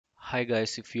Hi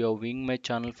guys, if you are viewing my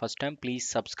channel first time, please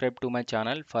subscribe to my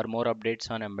channel for more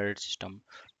updates on embedded system.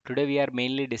 Today we are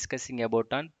mainly discussing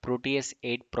about on Proteus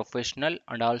 8 Professional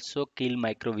and also Keil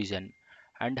Microvision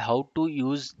and how to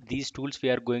use these tools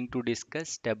we are going to discuss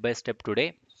step by step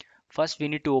today. First we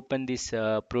need to open this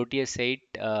Proteus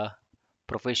 8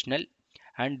 Professional,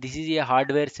 and this is a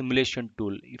hardware simulation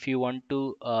tool. If you want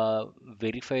to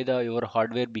verify your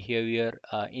hardware behavior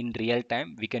in real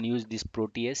time, we can use this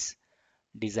Proteus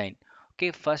design. Okay,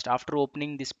 first after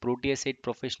opening this Proteus 8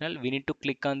 Professional, we need to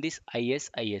click on this IS.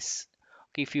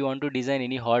 Okay, if you want to design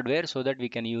any hardware so that we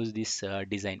can use this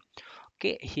design.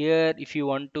 Okay, here if you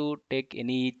want to take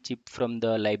any chip from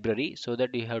the library, so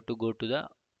that you have to go to the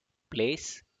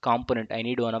place component. I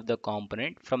need one of the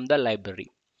component from the library.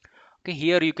 Okay,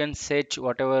 here you can search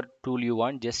whatever tool you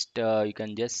want. Just you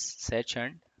can just search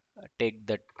and take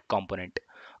that component.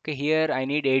 Okay, here I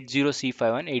need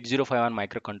 8051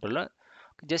 microcontroller.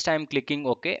 Just I am clicking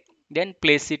OK, then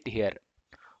place it here.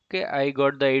 Okay, I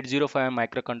got the 805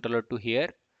 microcontroller to here.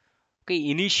 Okay,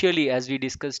 initially as we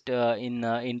discussed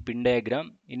in pin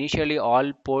diagram, initially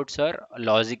all ports are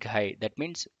logic high. That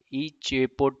means each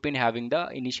port pin having the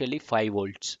initially 5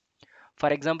 volts. For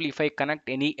example, if I connect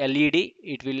any LED,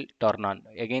 it will turn on.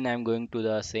 Again I am going to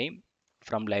the same,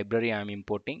 from library I am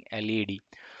importing LED.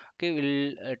 Okay,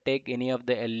 we'll take any of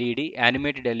the LED,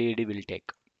 animated LED will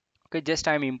take. Okay, just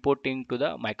I'm importing to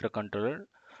the microcontroller.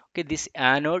 Okay, this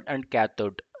anode and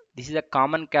cathode, this is a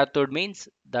common cathode, means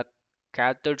the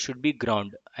cathode should be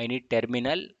ground. I need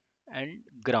terminal and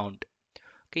ground.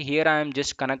 Okay, here I am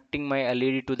just connecting my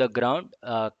LED to the ground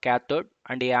cathode,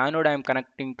 and the anode I am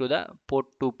connecting to the port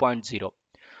 2.0.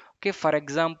 Okay, for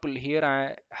example, here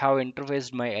I have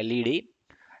interfaced my LED.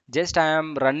 Just I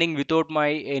am running without my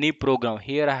any program.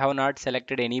 Here I have not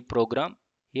selected any program.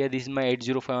 Here this is my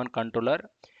 8051 controller.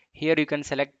 Here you can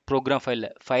select program file.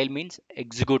 File means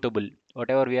executable.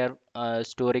 Whatever we are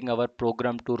storing our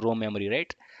program to ROM memory,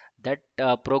 right? That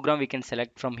program we can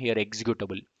select from here,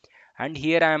 executable. And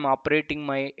here I am operating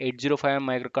my 805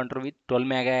 microcontroller with 12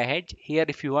 megahertz. Here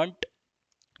if you want,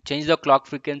 change the clock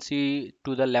frequency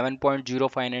to the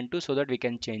 11.0592, so that we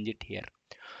can change it here.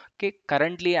 Okay,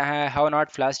 currently I have not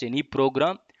flashed any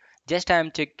program. Just I am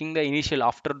checking the initial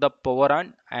after the power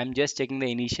on. I am just checking the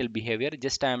initial behavior.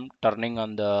 Just I am turning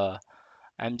on the.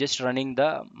 I am just running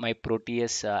the my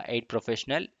Proteus 8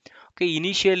 Professional. Okay,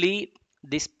 initially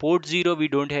this port 0 we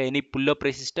don't have any pull-up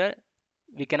resistor.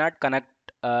 We cannot connect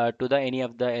to the any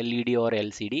of the LED or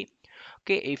LCD.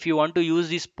 Okay, if you want to use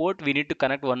this port, we need to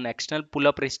connect one external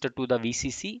pull-up resistor to the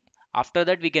VCC. After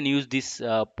that, we can use this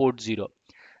port 0.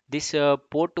 This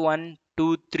port 1,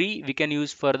 2, 3 we can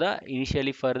use for the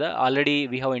initially for the already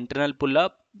we have internal pull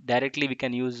up, directly we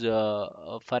can use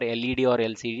for LED or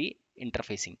LCD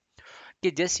interfacing.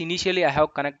 Okay, just initially I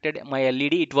have connected my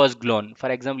LED, it was glown. For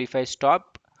example, if I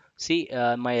stop, see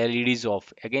my LED is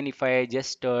off. Again, if I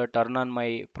just turn on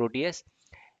my Proteus,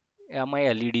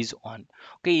 my LED is on.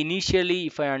 Okay, initially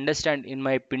if I understand in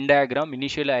my pin diagram,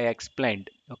 initially I explained.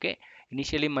 Okay,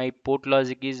 initially my port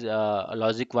logic is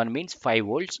logic 1 means 5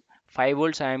 volts. 5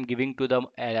 volts I am giving to the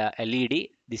LED,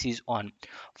 this is on.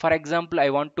 For example, I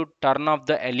want to turn off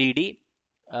the LED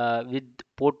with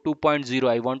port 2.0.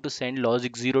 I want to send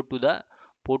logic 0 to the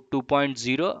port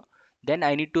 2.0. Then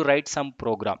I need to write some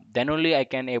program, then only I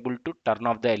can able to turn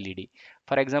off the LED.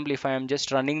 For example, if I am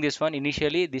just running this one,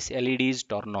 initially this LED is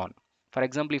turned on. For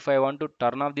example, if I want to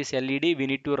turn off this LED, we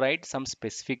need to write some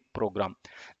specific program.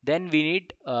 Then we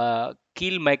need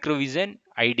Keil Microvision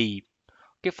IDE.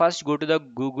 Okay, first go to the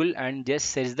Google and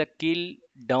just search the Keil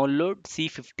download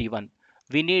C51.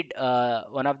 We need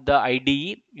one of the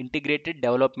IDE, integrated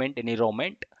development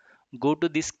environment. Go to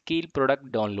this Keil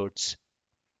product downloads.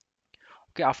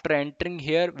 Okay, after entering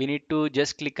here, we need to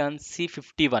just click on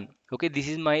C51. Okay, this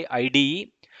is my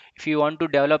IDE. If you want to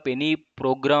develop any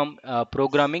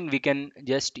programming, we can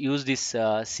just use this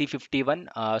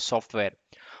C51 software.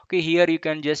 Okay, here you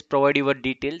can just provide your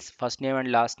details, first name and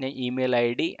last name, email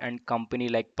ID, and company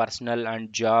like personal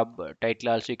and job title.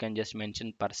 Also, you can just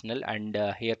mention personal, and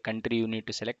here country you need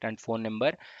to select, and phone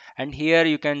number. And here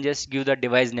you can just give the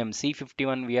device name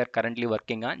C51 we are currently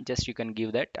working on. Just you can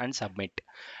give that and submit.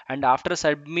 And after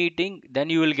submitting, then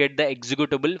you will get the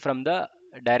executable from the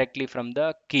directly from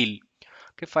the Keil.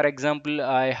 Okay, for example,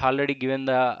 I already given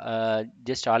the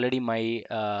just already my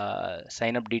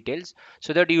sign up details,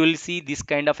 so that you will see this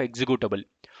kind of executable.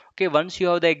 Okay, once you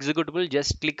have the executable,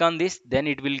 just click on this, then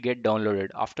it will get downloaded.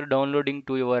 After downloading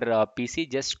to your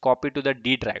PC, just copy to the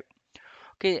D drive.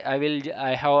 Okay,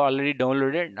 I have already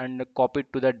downloaded and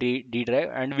copied to the D drive,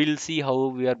 and we'll see how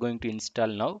we are going to install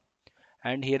now.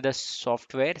 And here the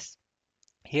softwares.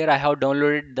 Here I have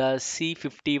downloaded the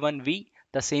C51V,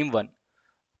 the same one.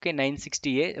 Okay,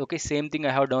 960A. Okay, same thing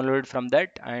I have downloaded from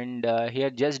that. And here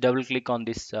just double click on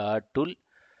this tool,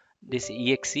 this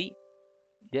exe.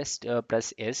 Just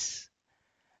press S,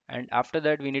 and after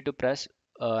that we need to press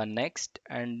next,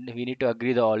 and we need to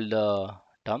agree all the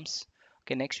terms.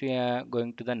 Okay, next we are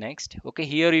going to the next. Okay,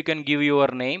 here you can give your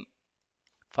name,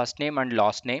 first name and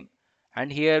last name, and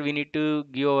here we need to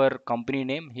give our company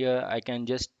name. Here I can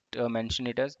just mention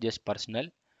it as just personal,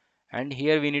 and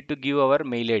here we need to give our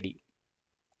mail id.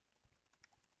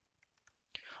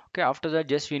 Okay, after that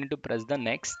just we need to press the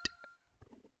next.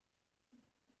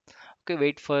 Okay,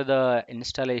 wait for the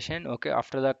installation. Okay,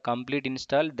 after the complete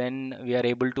install, then we are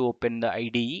able to open the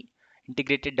IDE,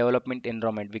 integrated development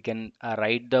environment. We can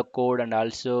write the code and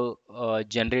also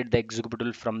generate the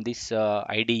executable from this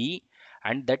IDE,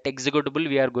 and that executable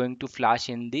we are going to flash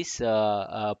in this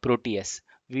Proteus.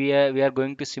 We are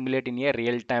going to simulate in a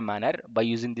real-time manner by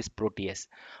using this Proteus.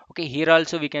 Okay, here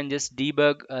also we can just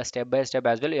debug step by step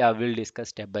as well. Yeah, we'll discuss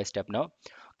step by step now.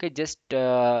 Okay, just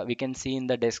we can see in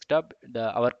the desktop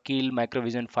the our Keil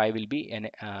Microvision 5 will be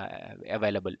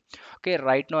available. Okay,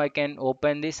 right now I can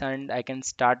open this and I can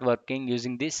start working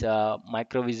using this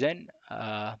Microvision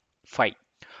 5.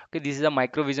 Okay, this is a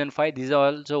Microvision 5. This is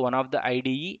also one of the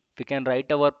IDE. We can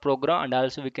write our program and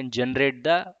also we can generate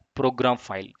the program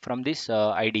file from this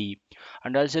IDE,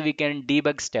 and also we can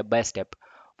debug step by step.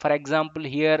 For example,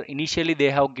 here initially they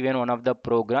have given one of the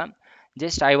program.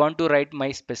 Just I want to write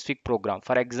my specific program.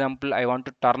 For example, I want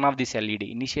to turn off this LED.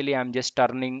 Initially I'm just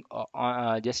turning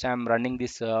just I'm running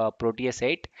this Proteus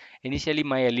 8. Initially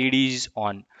my LED is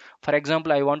on. For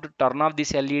example, I want to turn off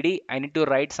this LED. I need to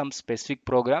write some specific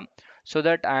program, so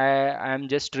that I am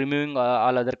just removing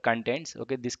all other contents.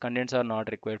 Okay, these contents are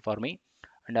not required for me,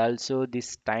 and also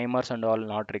these timers and all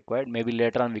not required. Maybe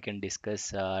later on we can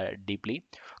discuss deeply.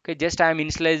 Okay, just I am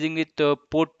initializing with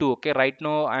port 2. Okay, right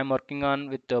now I am working on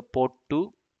with port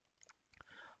 2.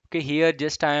 Okay, here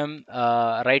just I am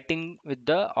writing with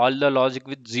the all the logic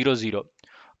with 00.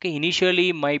 Okay,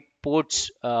 initially my port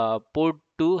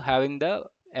 2 having the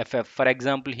FF. For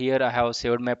example, here I have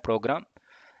saved my program.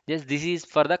 Yes, this is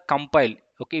for the compile.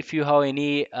 Okay, if you have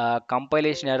any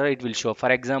compilation error, it will show.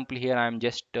 For example, here I am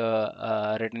just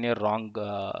written a wrong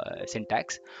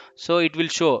syntax, so it will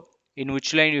show in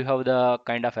which line you have the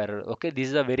kind of error. Okay, this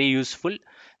is a very useful.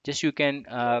 Just you can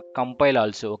compile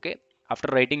also. Okay, after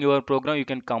writing your program, you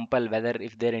can compile whether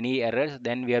if there are any errors.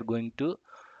 Then we are going to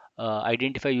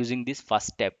identify using this first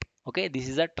step. Okay, this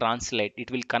is a translate.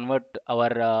 It will convert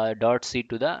our .c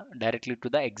to the directly to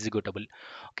the executable.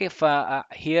 Okay,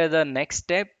 here the next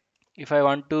step, if I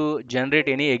want to generate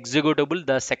any executable,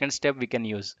 the second step we can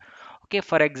use. Okay,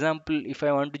 for example, if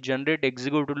I want to generate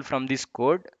executable from this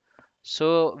code,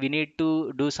 so we need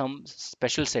to do some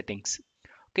special settings.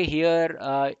 Okay,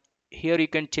 here you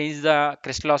can change the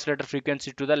crystal oscillator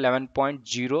frequency to the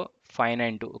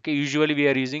 11.0592. Okay, usually we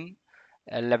are using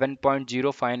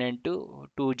 11.0592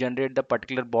 to generate the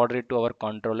particular baud rate to our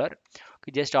controller.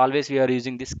 Okay, just always we are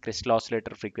using this crystal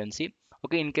oscillator frequency.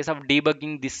 Okay, in case of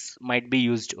debugging, this might be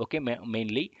used. Okay,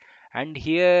 mainly. And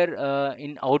here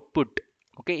in output,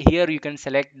 okay, here you can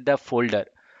select the folder.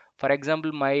 For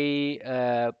example,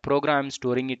 my program I'm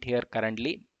storing it here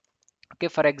currently. Okay,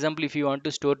 for example, if you want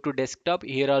to store to desktop,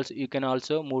 here also you can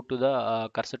also move to the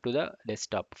cursor to the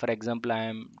desktop. For example, I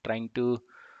am trying to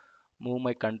move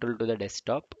my control to the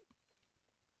desktop,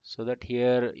 so that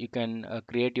here you can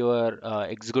create your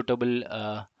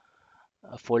executable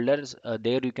folders.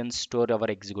 There you can store our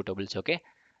executables. Okay,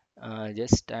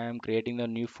 just I am creating a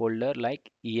new folder like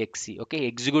exe.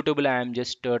 Okay, executable I am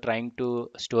just trying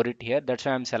to store it here. That's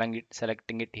why I'm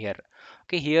selecting it here.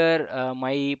 Okay, here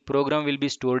my program will be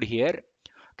stored here.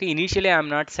 Okay, initially I am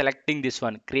not selecting this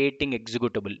one, creating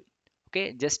executable.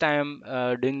 Okay, just I am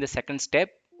doing the second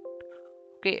step.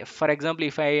 Okay, for example,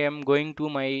 if I am going to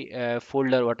my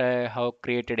folder, what I have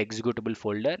created executable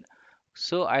folder,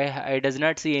 so I does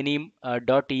not see any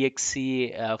 .exe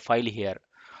file here.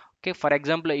 Okay, for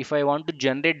example, if I want to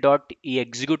generate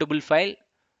 .executable file,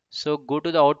 so go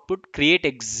to the output, create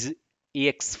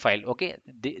ex file. Okay,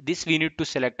 this we need to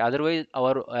select, otherwise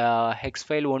our hex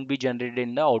file won't be generated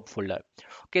in the out folder.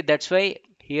 Okay, that's why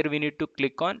here we need to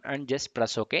click on and just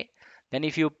press OK. Then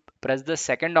if you press the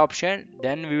second option,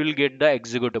 then we will get the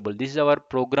executable. This is our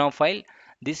program file.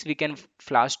 This we can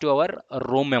flash to our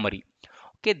ROM memory.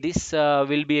 Okay, this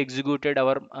will be executed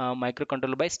our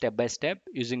microcontroller by step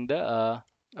using the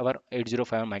our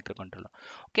 805 microcontroller.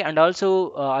 Okay, and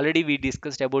also already we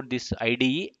discussed about this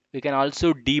IDE. We can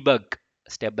also debug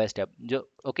step by step.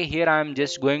 Okay, here I am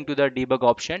just going to the debug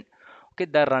option. Okay,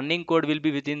 the running code will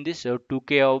be within this 2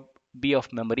 KB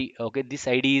of memory. Okay, this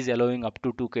id is allowing up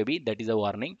to 2 KB, that is a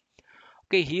warning.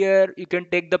 Okay, here you can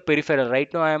take the peripheral.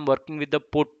 Right now I am working with the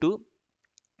port 2.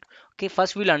 Okay,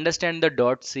 first we'll understand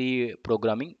the .c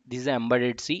programming. This is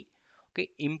embedded C. Okay,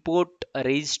 import a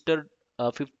register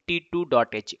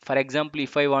 52.h. For example,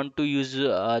 if I want to use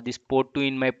this port 2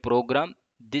 in my program,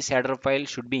 this header file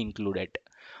should be included.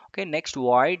 Okay, next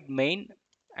void main,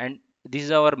 and this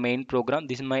is our main program.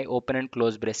 This is my open and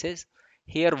close braces.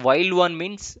 Here while one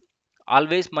means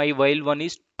always my while one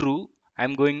is true.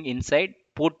 I'm going inside.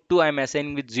 Port 2 I'm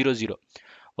assigning with 00.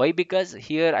 Why? Because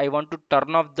here I want to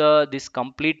turn off the this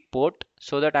complete port,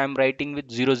 so that I'm writing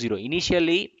with 00.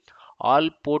 Initially all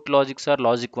port logics are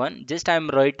logic 1, just I'm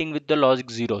writing with the logic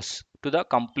zeros to the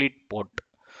complete port.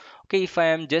 Okay, if I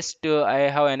am just I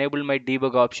have enabled my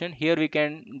debug option. Here we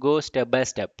can go step by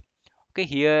step. Okay,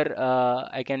 here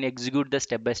I can execute the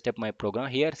step by step my program.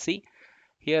 Here see,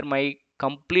 here my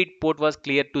complete port was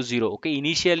clear to 0. Okay,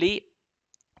 initially,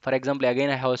 for example, again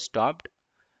I have stopped.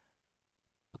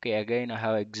 Okay, again I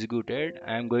have executed.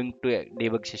 I am going to a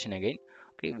debug session again.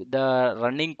 Okay, the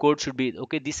running code should be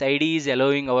okay. This id is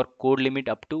allowing our code limit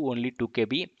up to only 2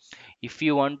 KB. If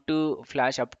you want to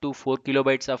flash up to 4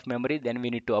 kilobytes of memory, then we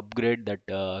need to upgrade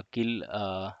that kill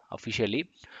officially.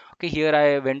 Okay, here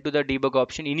I went to the debug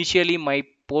option. Initially my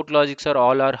port logics are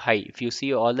all are high. If you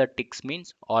see, all the ticks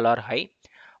means all are high.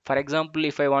 For example,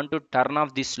 if I want to turn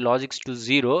off this logics to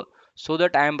 0, so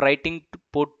that I am writing to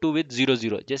port 2 with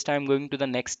 00, just I am going to the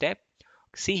next step.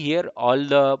 See here, all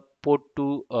the port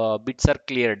 2 bits are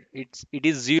cleared. It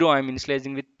is 0. I am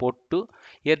initializing with port 2.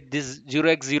 Here this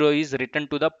 0x0 is written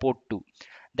to the port 2.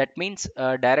 That means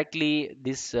directly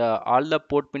this all the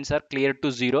port pins are cleared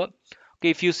to 0. Okay,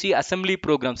 if you see assembly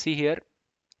program, see here,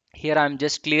 here I am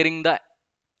just clearing the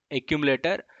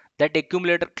accumulator. That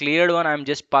accumulator cleared one, I am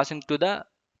just passing to the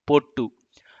port 2.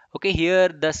 Okay, here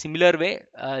the similar way,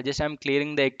 just I'm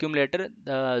clearing the accumulator,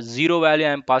 the 0 value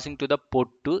I'm passing to the port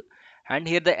 2. And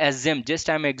here the sm, just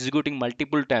I'm executing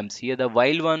multiple times. Here the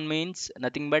while one means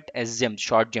nothing but sm,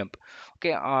 short jump.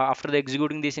 Okay, after the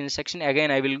executing this instruction, again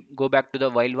I will go back to the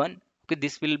while one. Okay,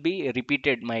 this will be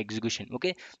repeated my execution.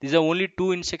 Okay, these are only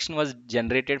two instruction was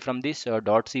generated from this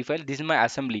 .c file. This is my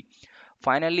assembly.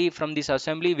 Finally, from this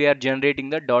assembly we are generating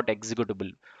the dot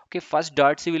executable. Okay, first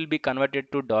dot c will be converted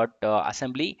to dot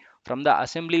assembly. From the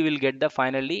assembly we'll get the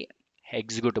finally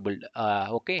executable,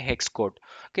 okay, hex code.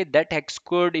 Okay, that hex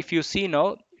code, if you see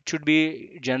now, it should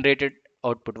be generated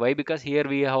output. Why? Because here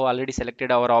we have already selected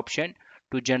our option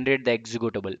to generate the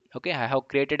executable. Okay, I have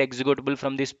created executable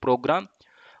from this program.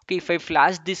 Okay, if I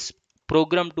flash this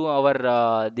program to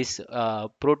our this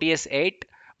Proteus 8,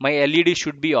 my LED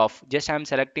should be off. Just I am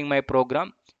selecting my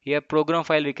program. Here program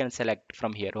file we can select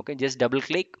from here. Okay, just double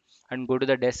click and go to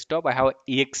the desktop. I have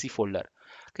exe folder.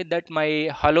 Okay, that my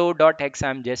hello.exe I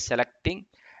am just selecting,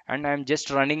 and I am just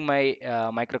running my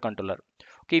microcontroller.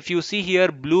 Okay, if you see here,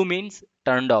 blue means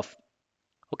turned off.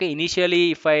 Okay,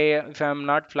 initially if I am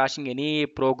not flashing any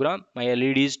program, my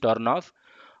LED is turned off.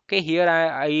 Okay, here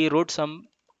I wrote some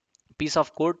piece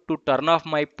of code to turn off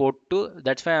my port 2.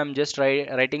 That's why I'm just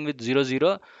writing with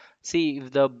 00. See, if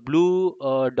the blue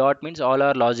dot means all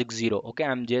are logic 0. Okay,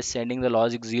 I'm just sending the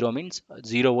logic 0 means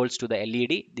 0 volts to the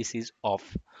LED. This is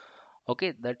off.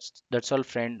 Okay, that's all,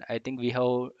 friend. I think we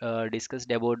have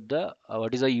discussed about the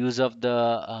what is the use of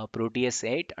the Proteus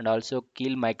 8 and also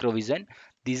Keil Microvision.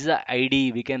 This is the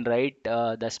ID. We can write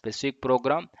the specific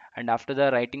program, and after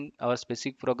the writing our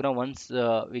specific program, once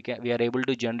we are able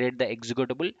to generate the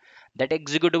executable. That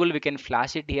executable we can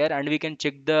flash it here, and we can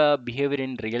check the behavior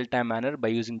in real time manner by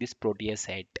using this Proteus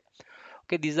 8.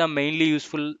 Okay, these are mainly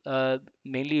useful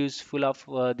of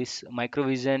this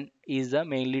microvision is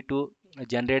mainly to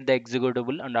generate the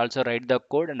executable and also write the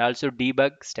code and also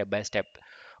debug step by step.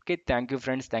 Okay, thank you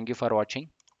friends, thank you for watching.